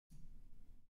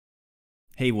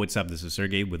Hey, what's up? This is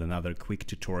Sergey with another quick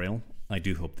tutorial. I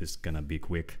do hope this is gonna be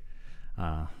quick.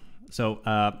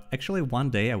 Actually one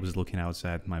day I was looking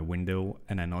outside my window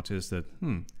and I noticed that,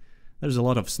 there's a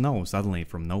lot of snow suddenly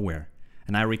from nowhere.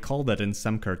 And I recall that in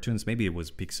some cartoons, maybe it was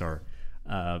Pixar,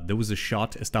 there was a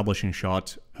establishing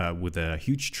shot with a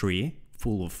huge tree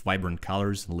full of vibrant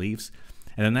colors and leaves.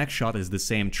 And the next shot is the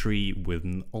same tree with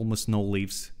almost no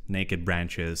leaves, naked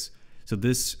branches. So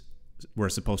this were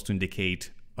supposed to indicate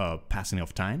passing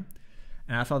of time.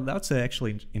 And I thought that's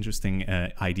actually interesting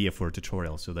idea for a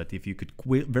tutorial, so that if you could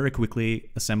very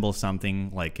quickly assemble something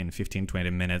like in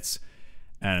 15-20 minutes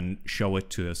and show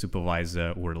it to a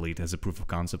supervisor or lead as a proof of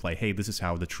concept, like, hey, this is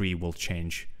how the tree will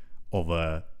change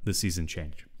over the season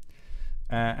change.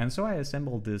 And so I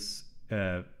assembled this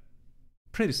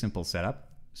pretty simple setup.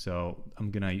 So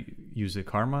I'm gonna use a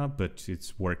Karma, but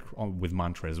it's work with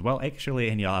Mantra as well.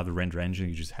 Actually, any other render engine,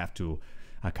 you just have to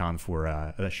account for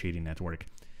a shading network.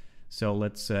 So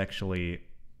let's actually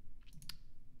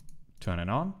turn it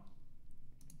on,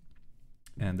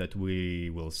 and that we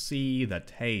will see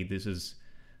that, hey, this is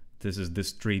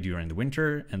this tree during the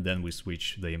winter, and then we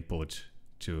switch the input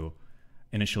to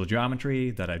initial geometry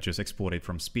that I just exported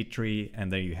from SpeedTree,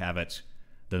 and there you have it,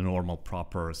 the normal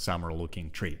proper summer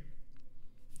looking tree.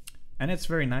 And it's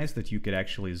very nice that you could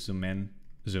actually zoom in,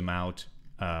 zoom out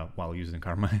while using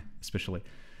Karma especially,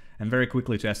 and very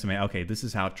quickly to estimate, okay, this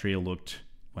is how tree looked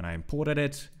when I imported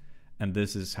it, and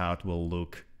this is how it will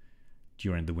look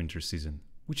during the winter season,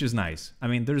 which is nice. I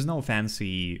mean, there's no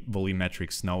fancy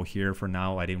volumetric snow here for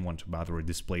now. I didn't want to bother with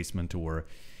displacement or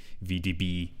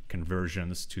VDB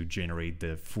conversions to generate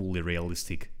the fully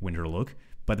realistic winter look,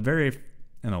 but very,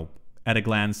 at a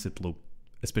glance, it looked,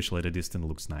 especially at a distance,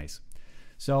 looks nice.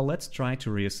 So let's try to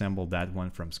reassemble that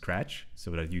one from scratch so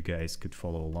that you guys could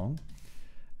follow along.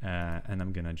 And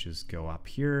I'm gonna just go up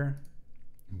here.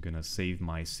 I'm gonna save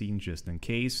my scene just in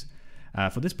case.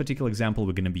 For this particular example,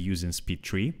 we're gonna be using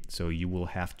SpeedTree. So you will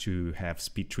have to have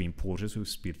SpeedTree imported to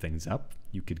speed things up.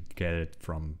 You could get it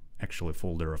from actually a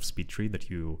folder of SpeedTree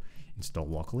that you install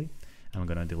locally. I'm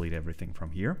gonna delete everything from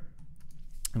here,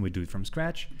 and we do it from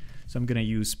scratch. So I'm gonna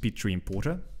use SpeedTree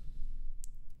importer.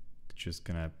 Just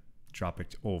gonna drop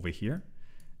it over here,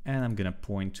 and I'm gonna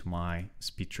point to my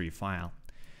SpeedTree file.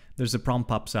 There's a prompt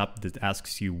pops up that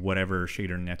asks you whatever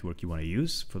shader network you want to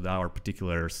use. For our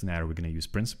particular scenario, we're going to use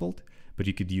Principled, but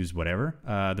you could use whatever.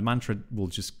 The Mantra will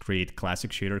just create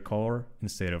classic shader color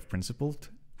instead of Principled.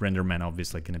 RenderMan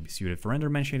obviously going to be suited for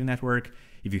RenderMan shading network.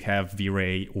 If you have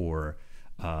V-Ray or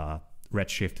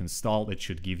Redshift installed, it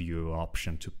should give you an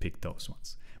option to pick those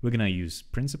ones. We're going to use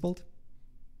Principled.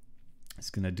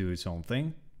 It's going to do its own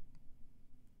thing.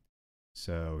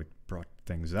 So it brought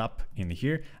things up in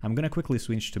here. I'm gonna quickly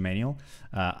switch to manual.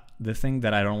 The thing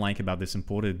that I don't like about this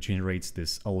import, it generates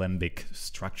this alembic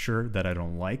structure that I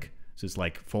don't like. So it's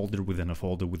like folder within a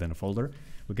folder within a folder.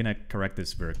 We're gonna correct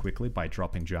this very quickly by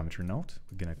dropping geometry node.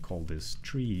 We're gonna call this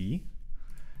tree,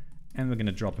 and we're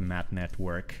gonna drop a matte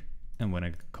network, and we're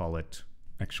gonna call it,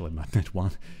 actually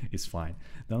matnet1 is fine.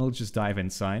 Then I'll just dive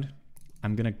inside.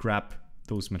 I'm gonna grab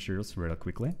those materials really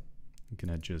quickly. I'm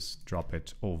gonna just drop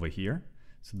it over here.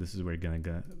 So this is where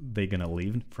they're gonna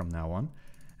live from now on.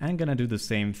 And I'm gonna do the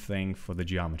same thing for the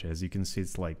geometry. As you can see,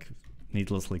 it's like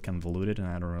needlessly convoluted, and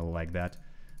I don't really like that.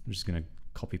 I'm just gonna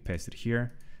copy paste it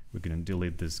here. We're gonna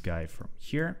delete this guy from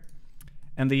here.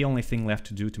 And the only thing left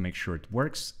to do to make sure it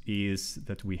works is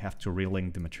that we have to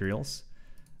relink the materials.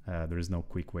 There is no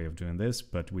quick way of doing this,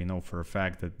 but we know for a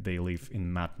fact that they live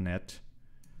in matnet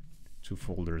 2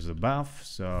 folders above.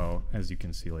 So as you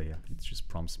can see, it just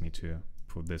prompts me to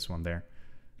put this one there.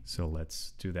 So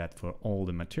let's do that for all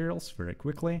the materials very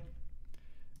quickly,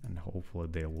 and hopefully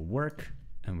they will work.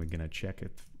 And we're gonna check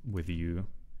it with you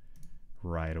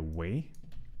right away.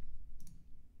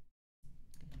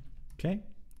 Okay,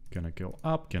 gonna go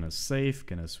up, gonna save,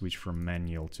 gonna switch from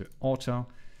manual to auto.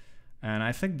 And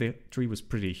I think the tree was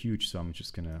pretty huge, so I'm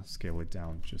just gonna scale it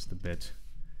down just a bit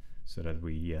so that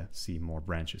we see more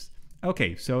branches.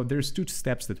 Okay, so there's 2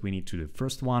 steps that we need to do.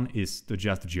 First one is to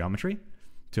adjust the geometry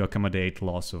to accommodate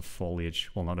loss of foliage,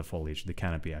 well, not the foliage, the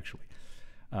canopy actually.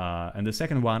 And the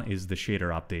second one is the shader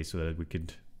update, so that we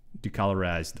could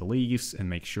decolorize the leaves and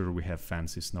make sure we have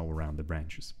fancy snow around the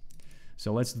branches.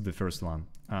 So let's do the first one.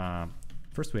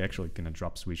 First, we're actually gonna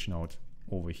drop switch node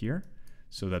over here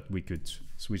so that we could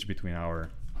switch between our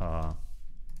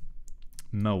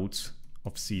modes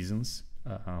of seasons.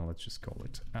 Let's just call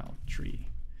it out tree.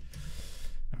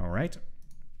 All right.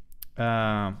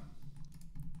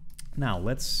 Now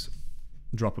let's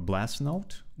drop a blast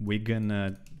node. We're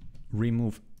gonna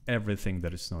remove everything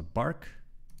that is not bark,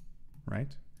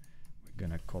 right? We're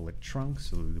gonna call it trunk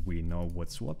so that we know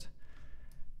what's what.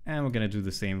 And we're gonna do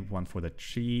the same one for the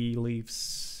tree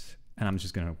leaves. And I'm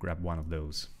just gonna grab one of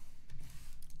those.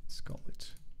 Let's call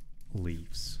it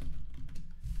leaves.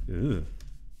 Ugh.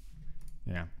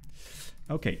 Yeah.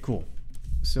 Okay, cool.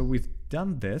 So we've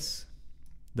done this.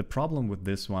 The problem with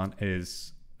this one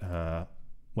is,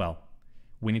 well,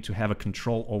 we need to have a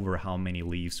control over how many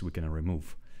leaves we're gonna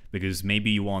remove. Because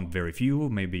maybe you want very few,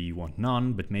 maybe you want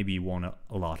none, but maybe you want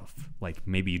a lot of, like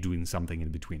maybe you're doing something in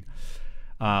between.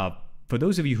 For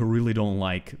those of you who really don't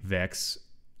like Vex,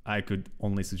 I could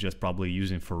only suggest probably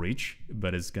using for each,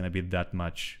 but it's gonna be that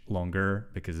much longer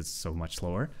because it's so much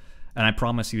slower. And I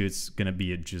promise you it's gonna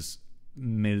be just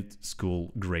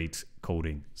mid-school grade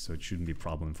coding, so it shouldn't be a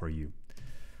problem for you.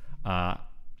 I'm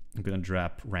gonna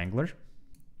drop Wrangler.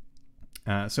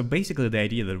 So basically the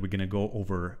idea that we're gonna go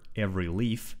over every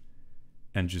leaf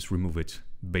and just remove it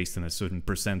based on a certain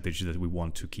percentage that we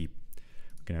want to keep.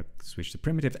 We're gonna switch to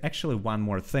primitive. Actually, one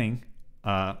more thing.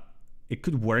 It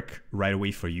could work right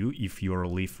away for you if your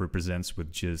leaf represents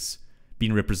with just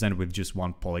being represented with just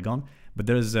one polygon, but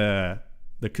there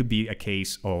could be a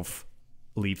case of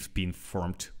leaves being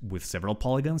formed with several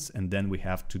polygons, and then we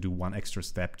have to do one extra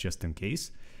step just in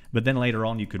case. But then later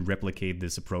on you could replicate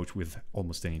this approach with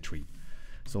almost any tree.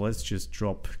 So let's just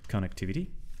drop connectivity.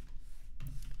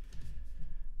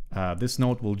 This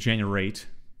node will generate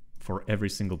for every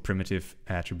single primitive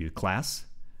attribute class.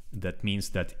 That means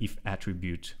that if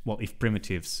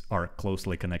primitives are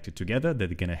closely connected together, they're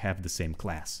gonna have the same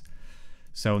class.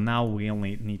 So now we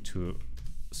only need to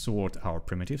sort our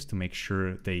primitives to make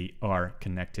sure they are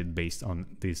connected based on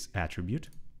this attribute.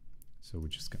 So we're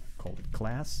just gonna call it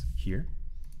class here.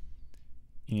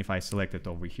 And if I select it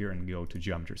over here and go to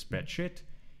geometry spreadsheet,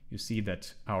 you see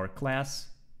that our class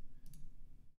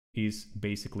is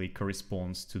basically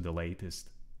corresponds to the latest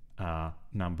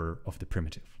number of the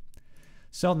primitive.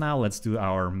 So now let's do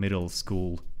our middle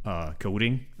school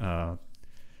coding.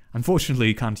 Unfortunately,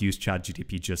 you can't use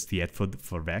ChatGPT just yet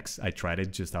for Vex. I tried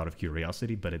it just out of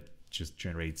curiosity, but it just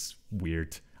generates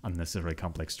weird, unnecessarily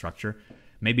complex structure.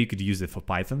 Maybe you could use it for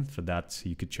Python. For that,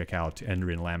 you could check out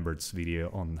Andrew and Lambert's video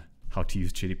on how to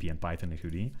use GDP and Python in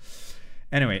Houdini.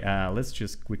 Anyway, let's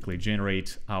just quickly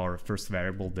generate our first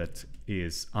variable that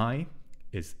is I,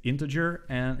 is integer,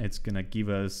 and it's gonna give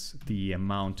us the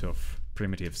amount of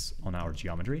primitives on our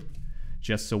geometry,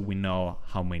 just so we know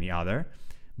how many are there.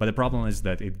 But the problem is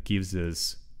that it gives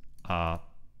us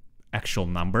actual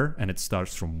number, and it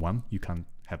starts from 1. You can't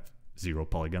have 0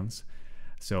 polygons.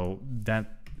 So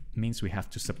that means we have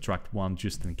to subtract 1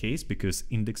 just in case, because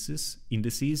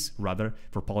indices rather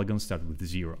for polygons start with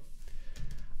 0.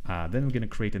 Then we're going to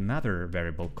create another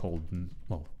variable called,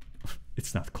 well,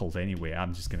 it's not called anyway,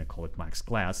 I'm just going to call it max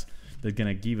class. That's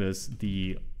going to give us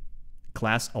the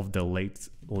class of the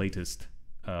latest,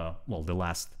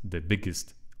 the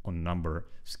biggest on number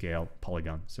scale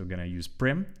polygon. So we're going to use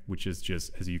prim, which is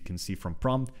just, as you can see from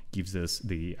prompt, gives us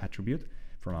the attribute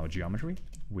from our geometry.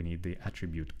 We need the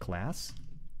attribute class.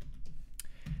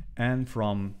 And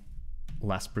from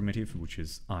last primitive, which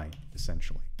is I,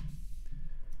 essentially.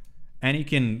 And you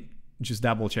can just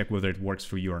double check whether it works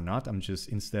for you or not. I'm just,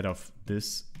 instead of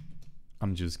this,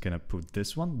 I'm just gonna put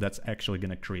this one. That's actually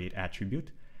gonna create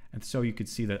attribute. And so you could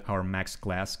see that our max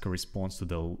class corresponds to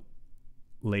the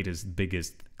latest,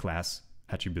 biggest class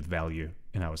attribute value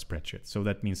in our spreadsheet. So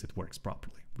that means it works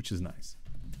properly, which is nice.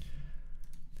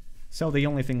 So the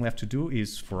only thing left to do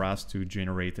is for us to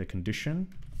generate a condition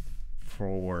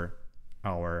for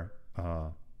our,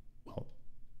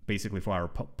 basically for our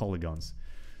polygons.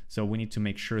 So we need to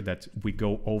make sure that we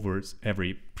go over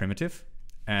every primitive,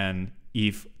 and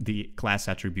if the class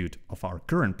attribute of our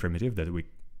current primitive that we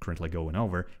currently going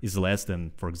over is less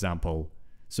than, for example,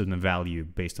 certain value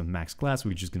based on max class,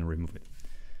 we're just going to remove it.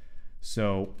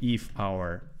 So if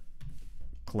our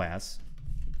class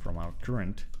from our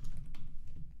current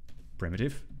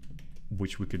primitive,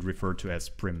 which we could refer to as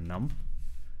prim_num,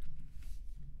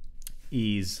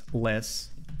 is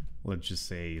less, let's just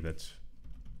say that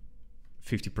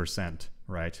 50%,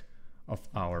 right, of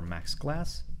our max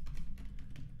class,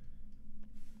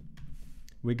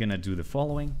 we're gonna do the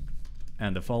following,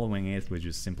 and the following is we're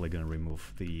just simply gonna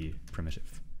remove the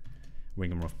primitive. We're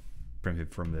gonna remove primitive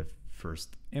from the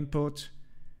first input,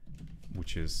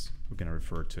 which is, we're gonna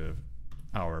refer to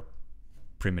our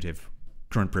primitive,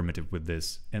 current primitive with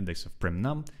this index of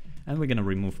prim_num, and we're gonna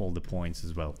remove all the points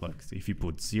as well. Look, if you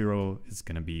put 0, it's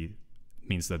gonna be,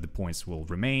 means that the points will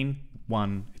remain.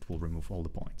 1, it will remove all the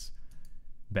points.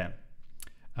 Bam.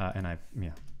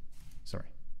 Sorry.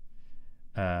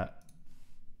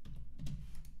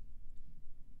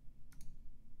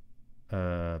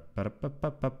 What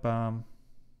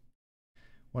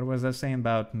was I saying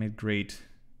about mid-grade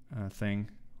thing?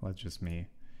 Let's just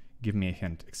give me a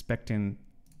hint. Expecting.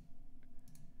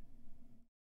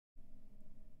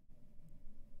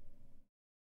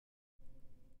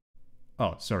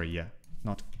 Oh, sorry. Yeah,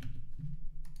 not.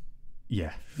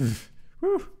 Yeah.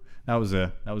 Whew. That was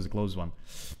a close one.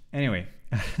 Anyway,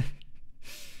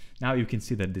 now you can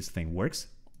see that this thing works.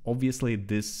 Obviously,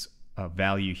 this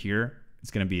value here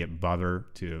is going to be a bother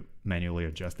to manually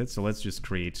adjust it. So let's just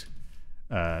create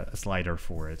a slider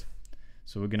for it.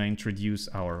 So we're going to introduce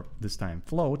our, this time,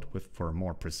 float for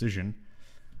more precision.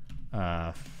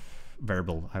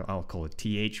 Variable, I'll call it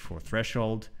th for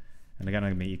threshold. And they're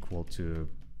going to be equal to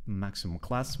maximum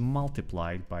class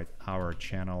multiplied by our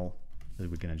channel that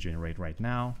we're going to generate right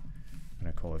now. I'm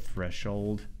going to call it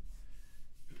threshold.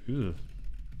 Ooh.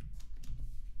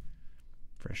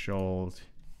 Threshold.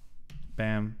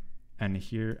 Bam. And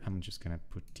here I'm just going to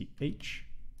put th, which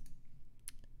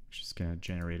is going to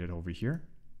generate it over here.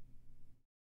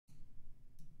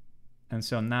 And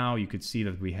so now you could see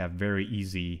that we have very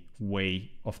easy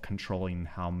way of controlling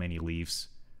how many leaves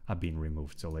are being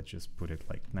removed. So let's just put it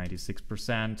like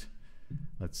 96%.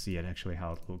 Let's see it actually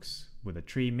how it looks with a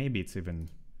tree. Maybe it's even,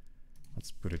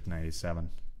 let's put it 97.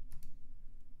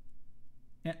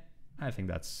 Yeah, I think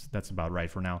that's about right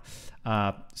for now.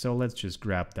 So let's just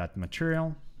grab that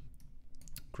material,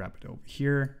 grab it over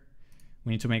here.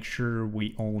 We need to make sure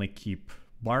we only keep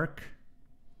bark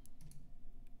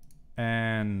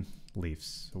and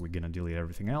leaves. So we're gonna delete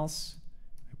everything else,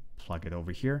 plug it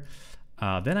over here.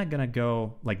 Then I'm gonna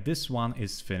go, like this one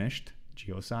is finished,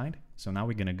 geoside. So now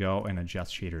we're gonna go and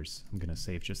adjust shaders. I'm gonna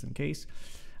save just in case.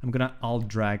 I'm gonna alt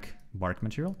drag bark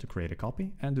material to create a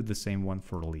copy and do the same one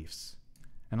for leaves.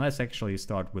 And let's actually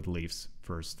start with leaves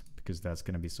first, because that's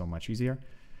gonna be so much easier.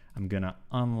 I'm gonna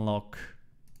unlock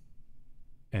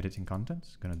editing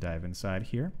content, gonna dive inside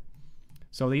here.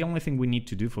 So the only thing we need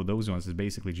to do for those ones is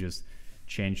basically just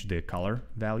change the color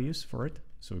values for it.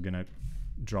 So we're gonna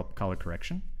drop color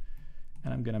correction,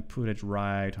 and I'm gonna put it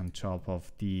right on top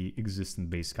of the existing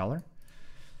base color.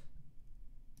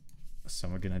 So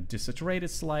we're gonna desaturate it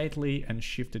slightly and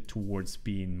shift it towards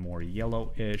being more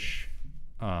yellowish.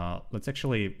 Let's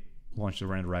actually launch the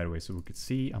render right away so we could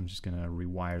see. I'm just gonna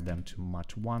rewire them to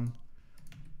mat 1.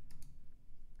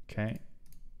 Okay.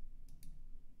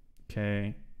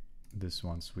 Okay. This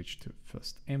one switched to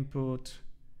first input.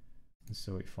 And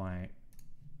so if I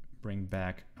bring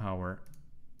back our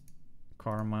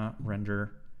karma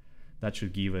render, that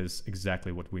should give us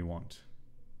exactly what we want,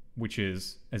 which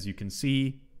is, as you can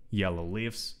see, yellow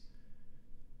leaves,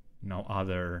 no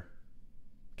other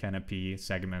canopy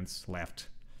segments left.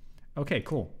 Okay,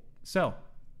 cool. So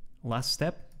last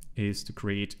step is to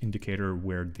create indicator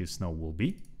where the snow will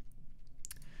be.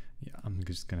 Yeah, I'm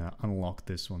just gonna unlock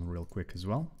this one real quick as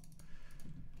well.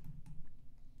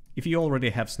 If you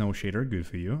already have snow shader, good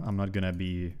for you. I'm not gonna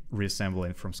be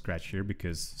reassembling from scratch here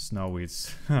because snow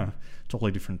is a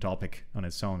totally different topic on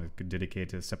its own. It could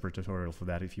dedicate a separate tutorial for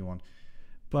that if you want.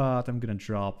 But I'm gonna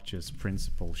drop just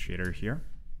principal shader here.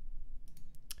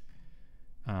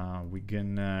 We're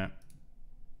gonna,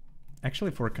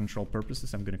 actually for control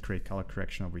purposes, I'm gonna create color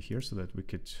correction over here so that we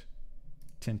could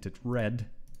tint it red,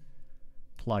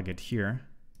 plug it here.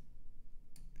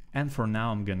 And for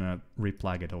now, I'm gonna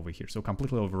replug it over here. So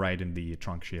completely overriding the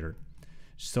trunk shader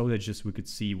so that just we could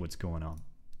see what's going on.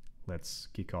 Let's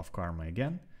kick off karma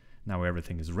again. Now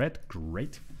everything is red,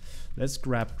 great. Let's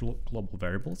grab global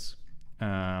variables.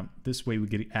 This way we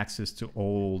get access to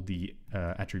all the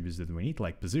attributes that we need,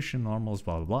 like position, normals,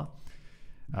 blah, blah,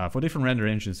 blah. For different render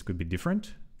engines, it could be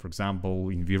different. For example,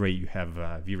 in V-Ray, you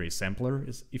have V-Ray sampler,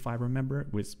 if I remember,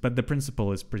 but the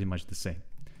principle is pretty much the same.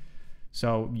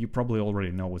 So you probably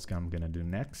already know what I'm gonna do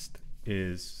next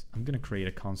is I'm gonna create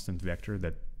a constant vector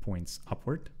that points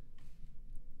upward.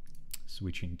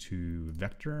 Switching to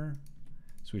vector,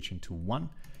 switching to 1,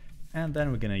 and then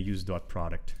we're gonna use dot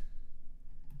product.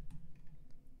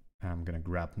 I'm gonna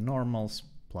grab normals,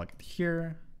 plug it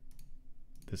here.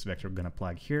 This vector I'm gonna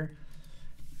plug here,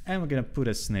 and we're gonna put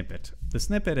a snippet. The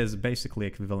snippet is basically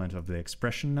equivalent of the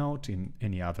expression node in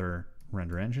any other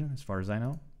render engine, as far as I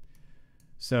know.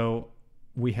 So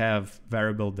we have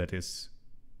variable that is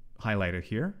highlighted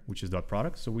here, which is dot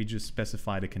product. So we just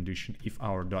specify the condition if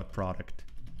our dot product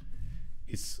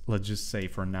is, let's just say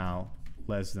for now,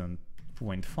 less than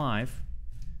 0.5,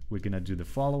 we're gonna do the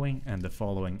following, and the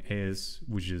following is,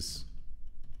 which is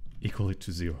equal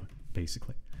to 0,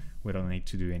 basically. We don't need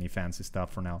to do any fancy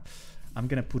stuff for now. I'm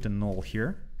gonna put a null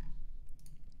here.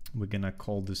 We're gonna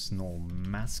call this null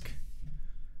mask.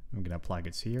 I'm gonna plug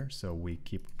it here so we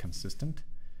keep consistent.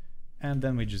 And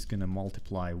then we're just gonna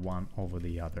multiply one over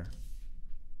the other.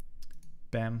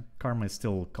 Bam, Karma is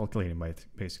still calculating by it,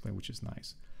 basically, which is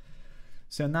nice.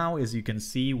 So now, as you can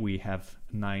see, we have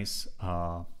a nice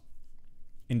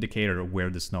indicator of where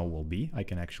the snow will be. I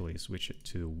can actually switch it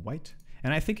to white.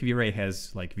 And I think V-Ray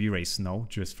has like V-Ray snow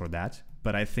just for that.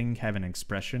 But I think having an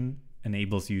expression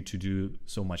enables you to do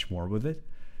so much more with it.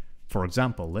 For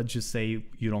example, let's just say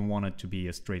you don't want it to be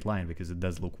a straight line because it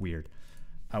does look weird.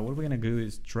 What we're gonna do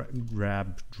is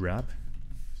grab.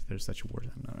 Is there such a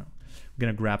word? I don't know. We're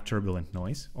gonna grab turbulent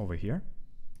noise over here.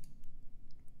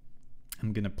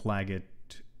 I'm gonna plug it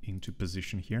into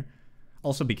position here.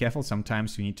 Also be careful,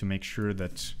 sometimes you need to make sure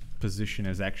that position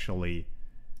is actually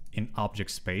in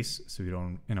object space, so you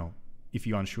don't, if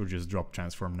you're unsure, just drop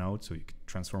transform node, so you can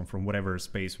transform from whatever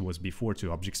space was before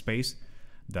to object space.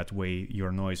 That way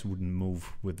your noise wouldn't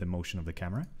move with the motion of the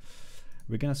camera.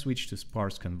 We're gonna switch to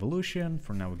sparse convolution.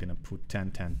 For now we're gonna put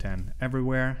 10, 10, 10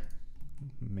 everywhere.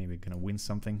 Maybe gonna win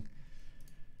something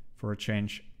for a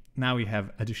change. Now we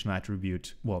have additional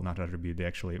attribute, well, not attribute, the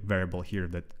actually variable here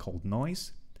that called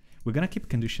noise. We're gonna keep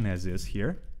condition as is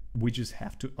here. We just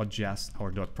have to adjust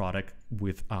our dot product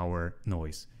with our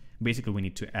noise. Basically, we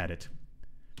need to add it.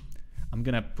 I'm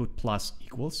gonna put plus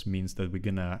equals, means that we're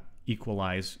gonna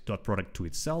equalize dot product to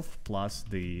itself plus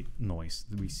the noise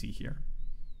that we see here.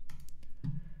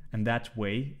 And that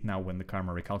way, now when the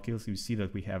Karma recalculates, you see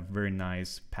that we have very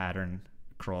nice pattern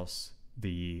across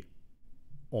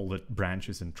all the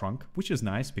branches and trunk, which is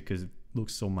nice because it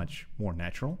looks so much more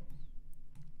natural.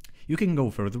 You can go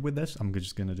further with this. I'm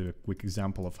just going to do a quick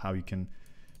example of how you can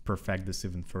perfect this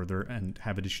even further and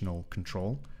have additional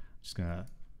control. Just going to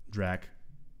drag,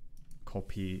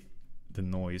 copy the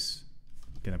noise.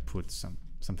 I'm going to put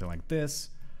something like this.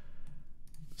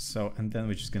 So, and then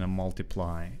we're just going to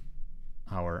multiply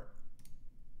our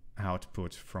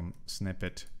output from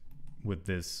snippet with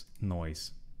this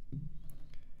noise.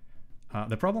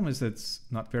 The problem is it's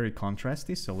not very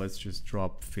contrasty, so let's just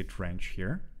drop fit range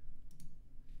here.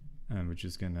 And we're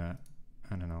just gonna,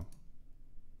 I don't know,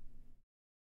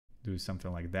 do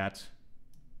something like that.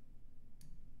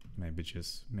 Maybe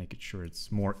just make it sure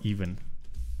it's more even.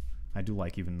 I do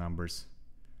like even numbers.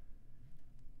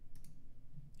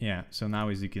 Yeah, so now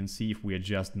as you can see, if we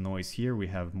adjust the noise here, we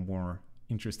have more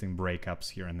interesting breakups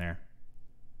here and there.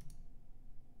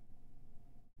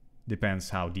 Depends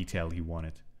how detailed you want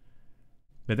it.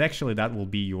 But actually that will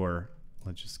be your,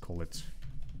 let's just call it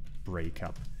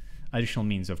breakup. Additional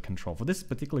means of control. For this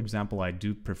particular example, I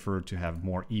do prefer to have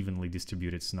more evenly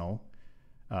distributed snow.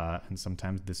 And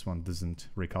sometimes this one doesn't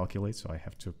recalculate, so I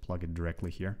have to plug it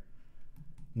directly here.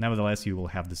 Nevertheless, you will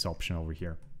have this option over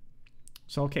here.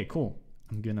 So, okay, cool.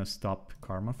 I'm gonna stop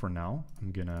Karma for now.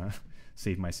 I'm gonna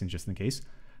save my scene just in case.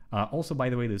 Also, by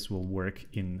the way, this will work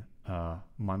in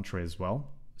Mantra as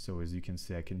well. So as you can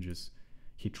see, I can just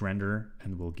hit render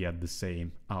and we'll get the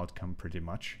same outcome pretty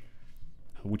much,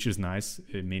 which is nice,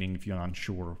 meaning if you're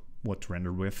unsure what to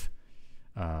render with,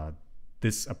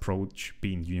 this approach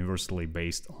being universally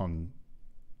based on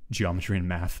geometry and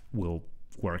math will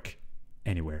work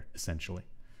anywhere, essentially.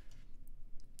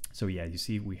 So yeah, you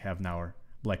see we have now our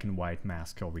black and white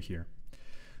mask over here.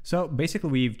 So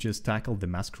basically we've just tackled the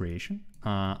mask creation.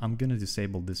 I'm gonna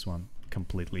disable this one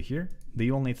completely here. The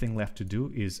only thing left to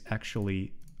do is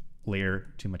actually layer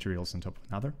two materials on top of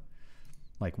another,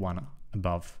 like one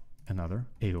above another,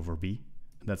 A over B.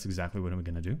 That's exactly what we're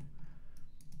gonna do.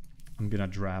 I'm gonna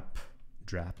drop,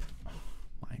 oh,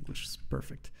 my English is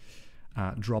perfect.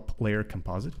 Drop layer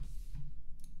composite.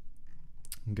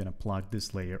 I'm gonna plug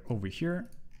this layer over here.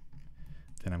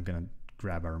 Then I'm gonna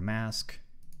grab our mask,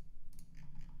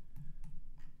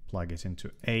 plug it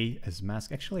into A as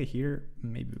mask. Actually here,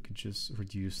 maybe we could just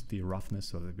reduce the roughness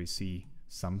so that we see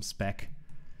some speck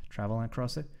traveling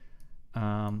across it.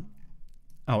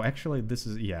 Oh, actually this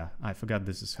is, yeah, I forgot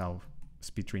this is how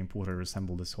SpeedTree importer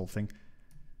assembled this whole thing.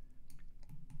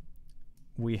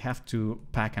 We have to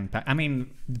pack and pack. I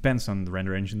mean, depends on the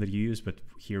render engine that you use, but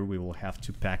here we will have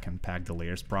to pack and pack the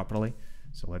layers properly.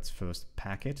 So let's first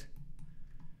pack it.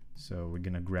 So we're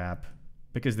gonna grab,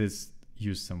 because this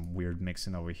used some weird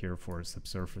mixing over here for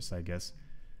subsurface, I guess.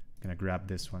 I'm gonna grab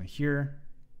this one here.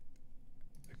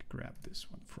 I could grab this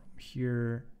one from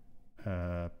here.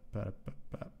 And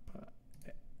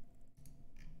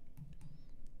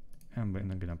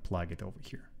I'm gonna plug it over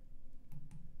here.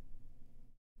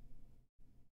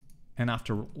 And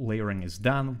after layering is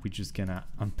done, we're just gonna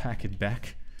unpack it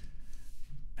back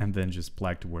and then just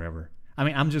plug to wherever. I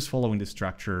mean, I'm just following the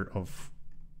structure of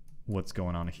what's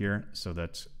going on here so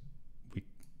that we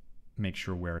make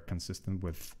sure we're consistent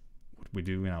with what we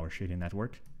do in our shading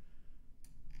network.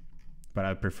 but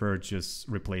I prefer just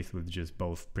replace with just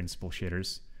both principal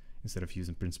shaders instead of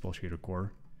using principal shader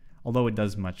core, although it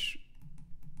does much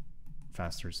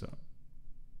faster. So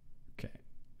okay,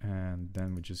 and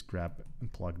then we just grab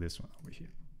and plug this one over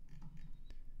here.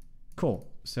 Cool,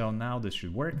 so now this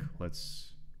should work.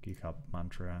 Let's kick up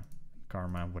mantra,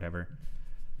 karma, whatever,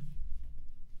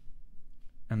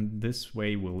 and this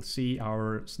way we'll see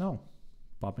our snow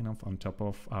popping up on top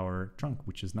of our trunk,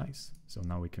 which is nice. So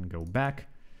now we can go back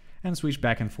and switch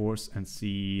back and forth and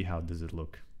see how does it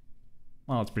look.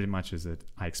 Well, it's pretty much as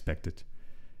I expected.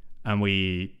 And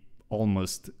we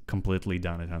almost completely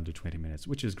done it under 20 minutes,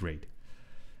 which is great.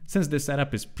 Since this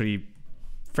setup is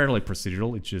fairly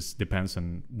procedural, it just depends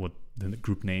on what the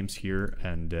group names here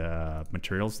and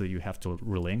materials that you have to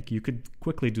relink. You could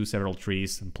quickly do several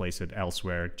trees and place it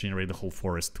elsewhere, generate the whole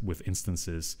forest with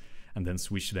instances, and then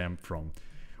switch them from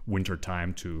winter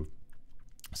time to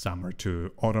summer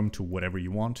to autumn to whatever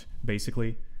you want,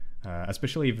 basically,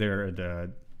 especially if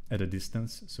they're at a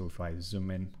distance. So if I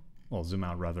zoom in, well, zoom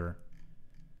out rather,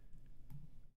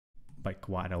 by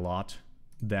quite a lot,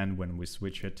 then when we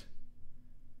switch it,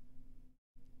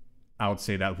 I would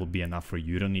say that will be enough for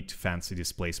you. You don't need to fancy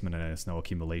displacement and snow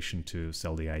accumulation to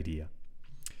sell the idea.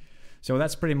 So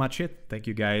that's pretty much it. Thank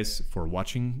you guys for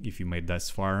watching. If you made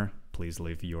this far, please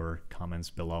leave your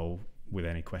comments below with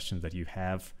any questions that you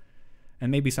have, and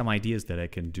maybe some ideas that I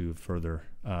can do further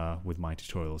with my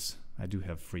tutorials. I do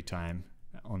have free time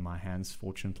on my hands,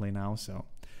 fortunately, now, so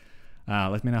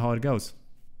let me know how it goes.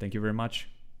 Thank you very much.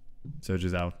 Surge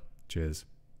is out. Cheers.